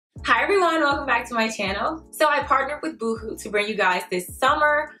everyone, welcome back to my channel. So I partnered with Boohoo to bring you guys this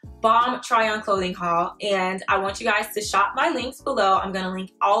summer bomb try on clothing haul, and I want you guys to shop my links below. I'm gonna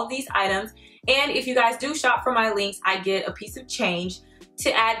link all of these items, and if you guys do shop for my links, I get a piece of change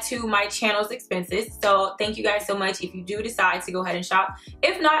to add to my channel's expenses. So thank you guys so much if you do decide to go ahead and shop.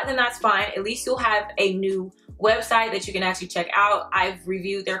 If not, then that's fine. At least you'll have a new website that you can actually check out. I've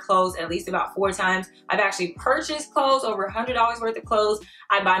reviewed their clothes at least about 4 times. I've actually purchased clothes, over $100 worth of clothes.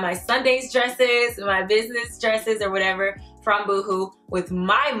 I buy my Sundays dresses, my business dresses or whatever from Boohoo with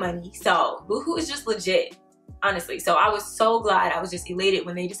my money. So Boohoo is just legit, honestly. So I was so glad. I was just elated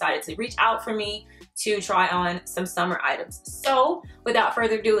when they decided to reach out for me to try on some summer items. So without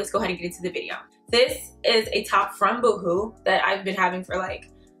further ado, let's go ahead and get into the video. This is a top from Boohoo that I've been having for like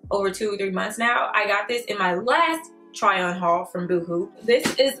over 2 or 3 months now. I got this in my last try on haul from Boohoo.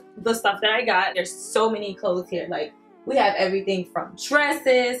 This is the stuff that I got. There's so many clothes here. Like, we have everything from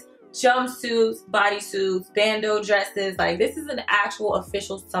dresses, jumpsuits, bodysuits, bandeau dresses. Like, this is an actual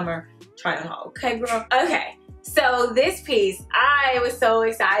official summer try on haul. Okay, girl? Okay, so this piece, I was so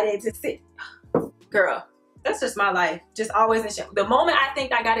excited to see. Girl, that's just my life. Just always in show. The moment I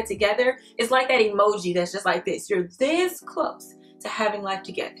think I got it together, it's like that emoji that's just like this. You're this close to having life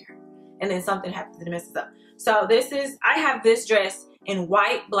together, and then something happens and it messes up. So this is, I have this dress in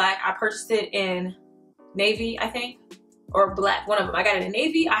white, black. I purchased it in navy, I think, or black, one of them. I got it in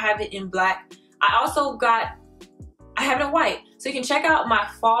navy, I have it in black. I also got, I have it in white. So you can check out my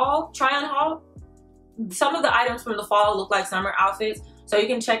fall try on haul. Some of the items from the fall look like summer outfits. So you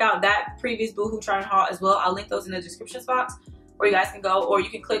can check out that previous Boohoo try on haul as well. I'll link those in the description box where you guys can go, or you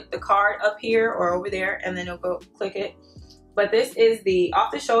can click the card up here or over there and then you'll go click it. But this is the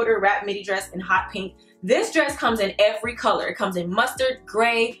off the shoulder wrap midi dress in hot pink. This dress comes in every color. It comes in mustard,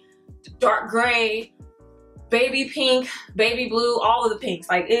 gray, dark gray, baby pink, baby blue, all of the pinks.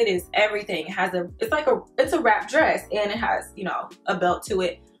 Like, it is everything. It has it's a wrap dress, and it has, you know, a belt to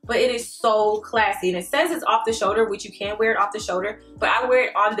it. But it is so classy, and it says it's off the shoulder, which you can wear it off the shoulder, but I wear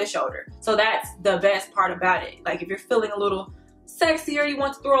it on the shoulder. So that's the best part about it. Like, if you're feeling a little sexier, you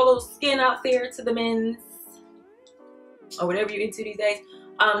want to throw a little skin out there to the men's, or whatever you're into these days,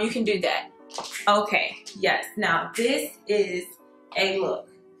 you can do that. Okay, yes, now this is a look.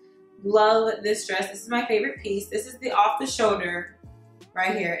 Love this dress. This is my favorite piece. This is the off the shoulder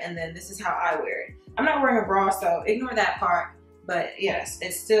right here, and then this is how I wear it. I'm not wearing a bra, so ignore that part. But yes,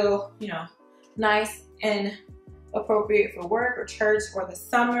 it's still, you know, nice and appropriate for work or church or the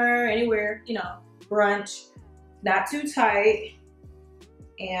summer, anywhere, you know, brunch. Not too tight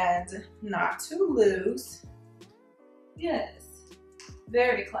and not too loose. Yes,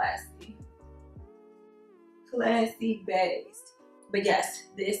 very classy. Classy based. But yes,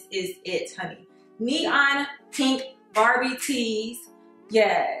 this is it, honey. Neon pink Barbie tees.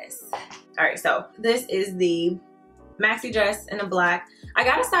 Yes. All right, so this is the maxi dress in the black. I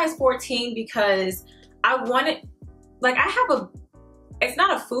got a size 14 because I wanted, like, I have a, it's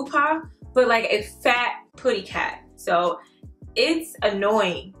not a fupa, but like a fat putty cat. So it's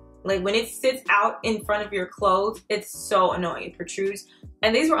annoying. Like, when it sits out in front of your clothes, it's so annoying. It protrudes.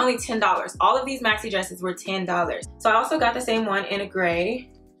 And these were only $10. All of these maxi dresses were $10. So I also got the same one in a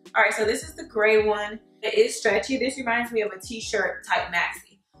gray. All right, so this is the gray one. It is stretchy. This reminds me of a t-shirt type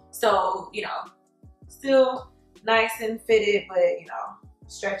maxi. So, you know, still nice and fitted, but, you know,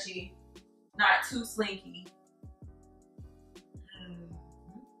 stretchy, not too slinky.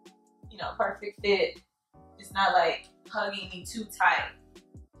 You know, perfect fit. It's not like hugging me too tight.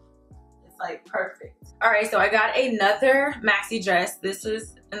 It's like perfect. All right, so I got another maxi dress. This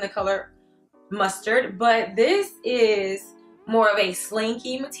is in the color mustard, but this is more of a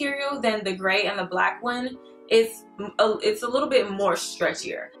slinky material than the gray and the black one. It's a little bit more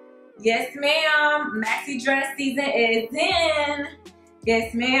stretchier. Yes, ma'am. Maxi dress season is in.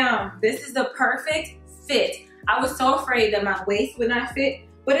 Yes, ma'am. This is the perfect fit. I was so afraid that my waist would not fit,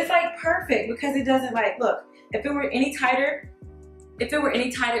 but it's like perfect because it doesn't, like, look, if it were any tighter,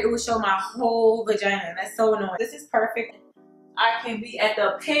 it would show my whole vagina. That's so annoying. This is perfect. I can be at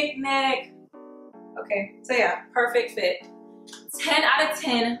the picnic. Okay, so yeah, perfect fit. 10 out of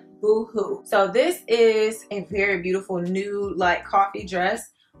 10 Boohoo. So this is a very beautiful nude, like, coffee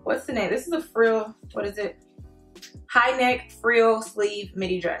dress. What's the name? This is a frill, what is it? High neck frill sleeve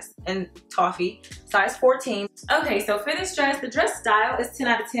midi dress in TOFFEE, size 14. Okay, so for this dress, the dress style is 10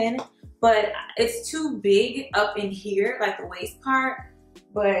 out of 10, but it's too big up in here, like the waist part.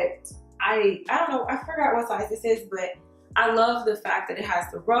 But I don't know, I forgot what size this is, but I love the fact that it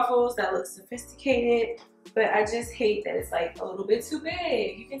has the ruffles that look sophisticated, but I just hate that it's like a little bit too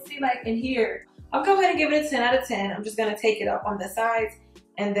big. You can see, like, in here. I'll go ahead and give it a 10 out of 10. I'm just gonna take it up on the sides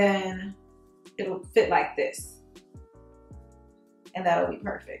and then it'll fit like this. And that'll be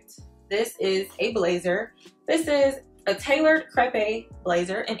perfect. This is a blazer. This is a tailored crepe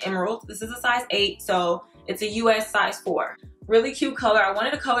blazer in emerald. This is a size 8, so it's a US size 4. Really cute color. I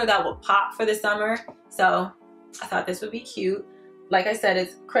wanted a color that will pop for the summer, so I thought this would be cute. Like I said,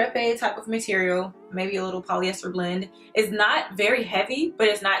 it's crepe type of material, maybe a little polyester blend. It's not very heavy, but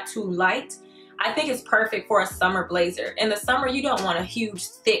it's not too light. I think it's perfect for a summer blazer. In the summer, you don't want a huge,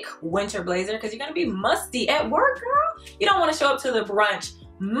 thick winter blazer because you're gonna be musty at work, girl. You don't wanna show up to the brunch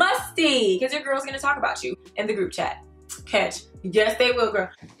musty because your girl's gonna talk about you in the group chat. Catch. Yes, they will, girl.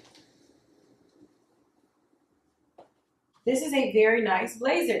 This is a very nice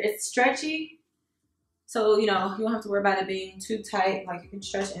blazer. It's stretchy, so you know you don't have to worry about it being too tight. Like, you can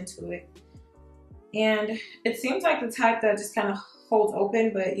stretch into it, and it seems like the type that just kind of holds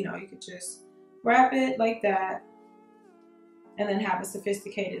open, but you know, you could just wrap it like that and then have a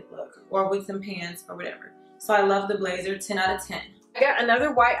sophisticated look, or with some pants or whatever. So I love the blazer. 10 out of 10. I got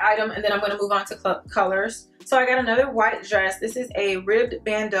another white item, and then I'm going to move on to colors. So I got another white dress. This is a ribbed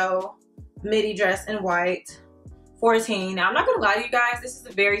bandeau midi dress in white, 14. Now, I'm not going to lie to you guys, this is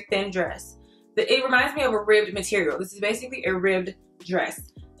a very thin dress. It reminds me of a ribbed material. This is basically a ribbed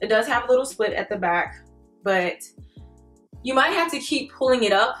dress. It does have a little split at the back, but you might have to keep pulling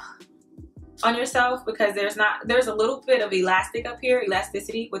it up on yourself because there's a little bit of elastic up here,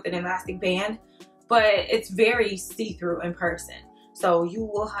 elasticity with an elastic band, but it's very see-through in person. So you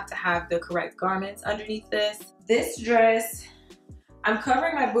will have to have the correct garments underneath this. This dress, I'm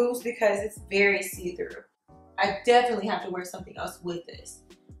covering my boobs because it's very see-through. I definitely have to wear something else with this.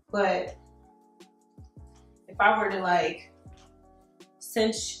 But if I were to like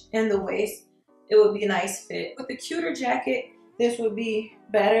cinch in the waist, it would be a nice fit. With the cuter jacket, this would be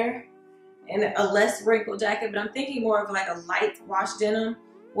better, and a less wrinkled jacket, but I'm thinking more of like a light wash denim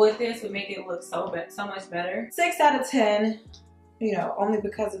with this would make it look so much better. 6 out of 10, you know, only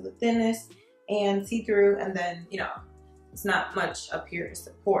because of the thinness and see-through, and then, you know, it's not much up here to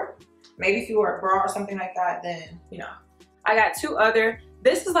support. Maybe if you wear a bra or something like that, then, you know. I got two other,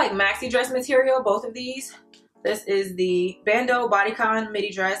 this is like maxi dress material, both of these. This is the Bandeau Bodycon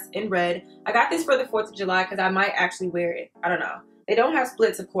midi dress in red. I got this for the 4th of July because I might actually wear it. I don't know. They don't have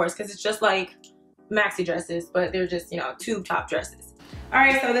splits, of course, because it's just like maxi dresses, but they're just, you know, tube top dresses. All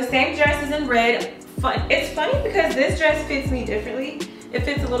right, so the same dress is in red. It's funny because this dress fits me differently. It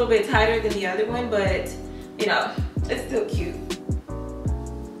fits a little bit tighter than the other one, but, you know, it's still cute.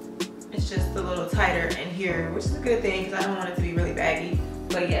 It's just a little tighter in here, which is a good thing because I don't want it to be really baggy.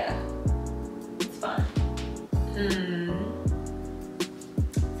 But yeah, it's fun.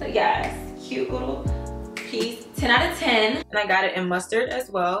 So yeah, it's cute little piece. 10 out of 10. And I got it in mustard as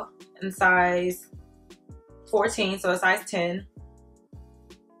well, in size 14, so a size 10.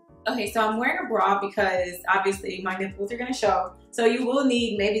 Okay, so I'm wearing a bra because obviously my nipples are gonna show. So you will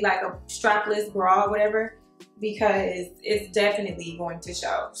need maybe like a strapless bra or whatever, because it's definitely going to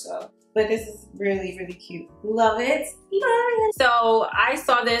show. So, but this is really, really cute. Love it. Love it. So I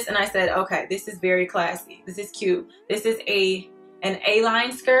saw this and I said, okay, this is very classy. This is cute. This is an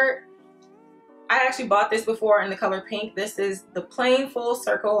A-line skirt. I actually bought this before in the color pink. This is the plain full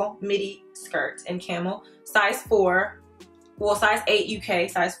circle midi skirt in camel, size 4. Well, size 8 UK,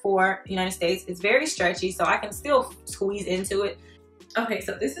 size 4 United States. It's very stretchy, so I can still squeeze into it. Okay,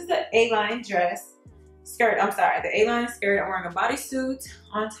 so this is the A-line dress. Skirt, I'm sorry, the A-line skirt. I'm wearing a bodysuit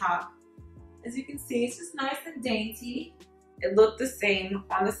on top. As you can see, it's just nice and dainty. It looked the same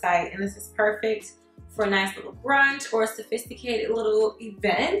on the site, and this is perfect for a nice little brunch or a sophisticated little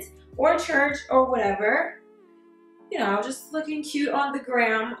event or church or whatever. You know, just looking cute on the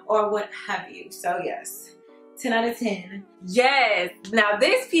gram or what have you. So yes, 10 out of 10. Yes, now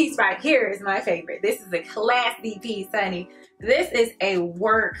this piece right here is my favorite. This is a classy piece, honey. This is a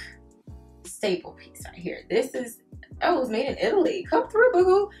work staple piece right here. This is, oh, it was made in Italy. Come through,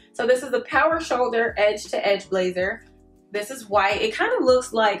 Boohoo. So this is a power shoulder edge to edge blazer. This is white. It kind of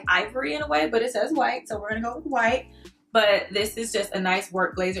looks like ivory in a way, but it says white, so we're gonna go with white. But this is just a nice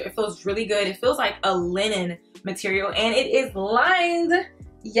work blazer. It feels really good. It feels like a linen material, and it is lined.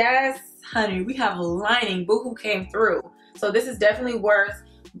 Yes, honey, we have lining. Boohoo came through. So this is definitely worth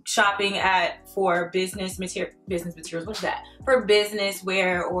shopping at for business materials. What is that? For business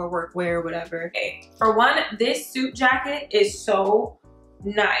wear or work wear or whatever. Okay. For one, this suit jacket is so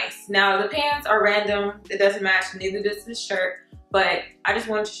nice. Now the pants are random. It doesn't match, neither does the shirt. But I just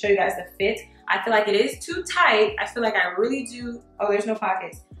wanted to show you guys the fit. I feel like it is too tight. I feel like I really do. Oh, there's no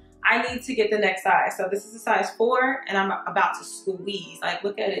pockets. I need to get the next size. So this is a size 4, and I'm about to squeeze. Like,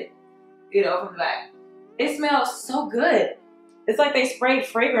 look at it, you know, from the back. It smells so good. It's like they sprayed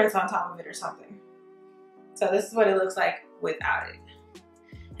fragrance on top of it or something. So this is what it looks like without it.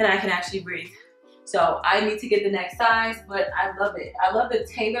 And I can actually breathe. So I need to get the next size, but I love it. I love the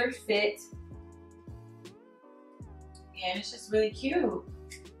tailored fit. And it's just really cute.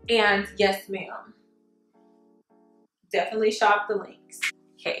 And yes, ma'am. Definitely shop the links.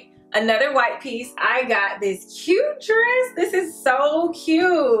 Okay, another white piece. I got this cute dress. This is so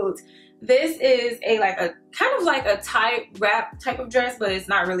cute. This is a kind of like a tight wrap type of dress, but it's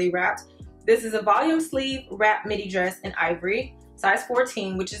not really wrapped. This is a volume sleeve wrap midi dress in ivory, size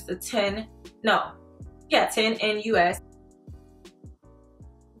 14, which is the 10 in US.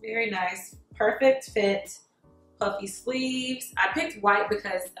 Very nice, perfect fit, puffy sleeves. I picked white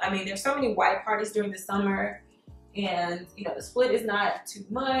because, I mean, there's so many white parties during the summer, and you know, the split is not too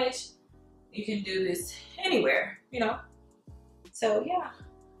much. You can do this anywhere, you know. So yeah,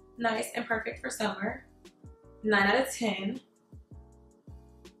 nice and perfect for summer. 9 out of 10.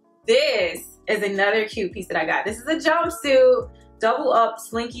 This is another cute piece that I got. This is a jumpsuit, double up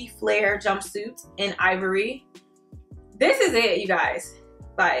slinky flare jumpsuit in ivory. This is it, you guys.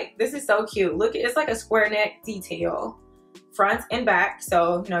 Like, this is so cute. Look, it's like a square neck detail, front and back.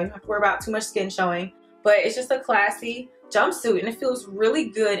 So, you know, you don't have to worry about too much skin showing, but it's just a classy jumpsuit and it feels really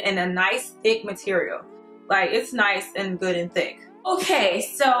good and a nice thick material. Like, it's nice and good and thick. Okay,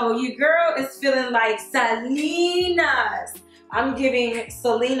 so your girl is feeling like Selena's. I'm giving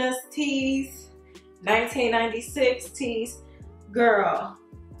Selena's tees, 1996 tees. Girl,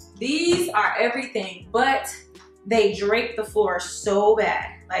 these are everything, but they drape the floor so bad.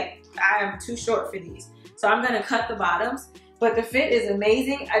 Like, I am too short for these. So I'm gonna cut the bottoms, but the fit is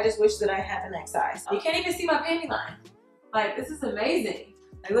amazing. I just wish that I had the next size. You can't even see my panty line. Like, this is amazing.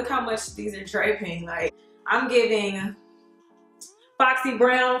 Like, look how much these are draping. Like, I'm giving Foxy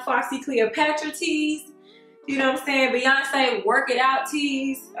Brown, Foxy Cleopatra tees. You know what I'm saying? Beyonce work it out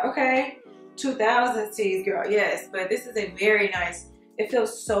tees, okay? 2000s tees, girl, yes. But this is a very nice, it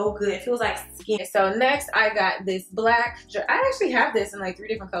feels so good. It feels like skin. So next I got this black, I actually have this in like 3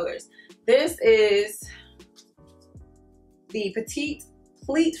 different colors. This is the Petite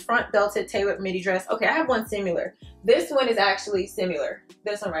Pleat front belted tailored midi dress. Okay, I have one similar. This one is actually similar.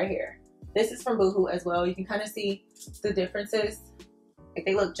 This one right here. This is from Boohoo as well. You can kind of see the differences. Like,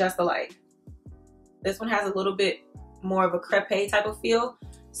 they look just alike. This one has a little bit more of a crepe type of feel.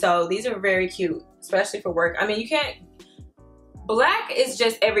 So these are very cute, especially for work. I mean, you can't, black is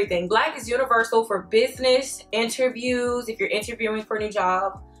just everything. Black is universal for business, interviews, if you're interviewing for a new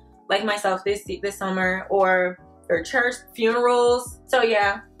job, like myself this summer, or for church, funerals. So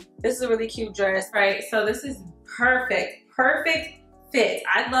yeah, this is a really cute dress, right? So this is perfect, perfect fit.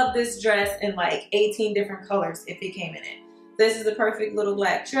 I'd love this dress in like 18 different colors if it came in it. This is a perfect little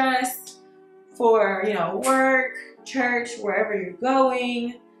black dress for, you know, work, church, wherever you're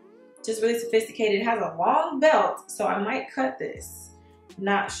going. Just really sophisticated. It has a long belt, so I might cut this.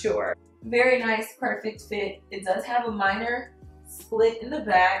 Not sure. Very nice, perfect fit. It does have a minor split in the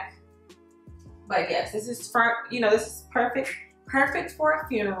back. But yes, this is for, you know, this is perfect for a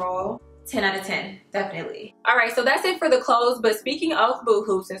funeral. 10 out of 10, definitely. All right, so that's it for the clothes. But speaking of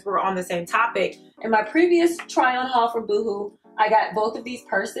Boohoo, since we're on the same topic, in my previous try-on haul for Boohoo, I got both of these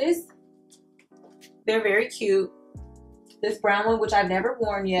purses. They're very cute. This brown one, which I've never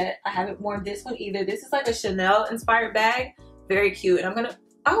worn yet. I haven't worn this one either. This is like a Chanel inspired bag. Very cute. And I'm gonna,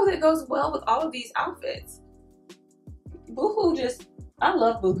 oh, that goes well with all of these outfits. Boohoo just, I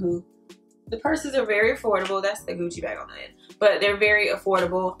love Boohoo. The purses are very affordable. That's the Gucci bag on the end. But they're very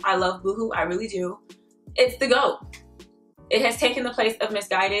affordable. I love Boohoo, I really do. It's the GOAT. It has taken the place of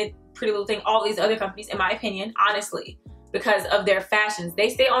Misguided, Pretty Little Thing, all these other companies, in my opinion, honestly, because of their fashions. They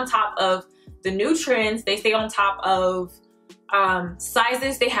stay on top of the new trends. They stay on top of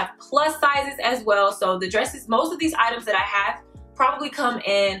sizes. They have plus sizes as well. So the dresses, most of these items that I have probably come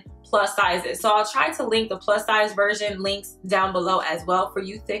in plus sizes. So I'll try to link the plus size version links down below as well for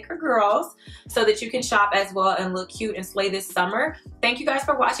you thicker girls, so that you can shop as well and look cute and slay this summer. Thank you guys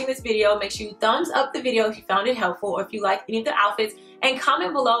for watching this video. Make sure you thumbs up the video if you found it helpful, or if you like any of the outfits, and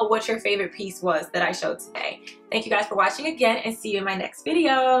comment below what your favorite piece was that I showed today. Thank you guys for watching again, and see you in my next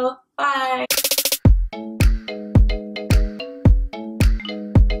video. Bye.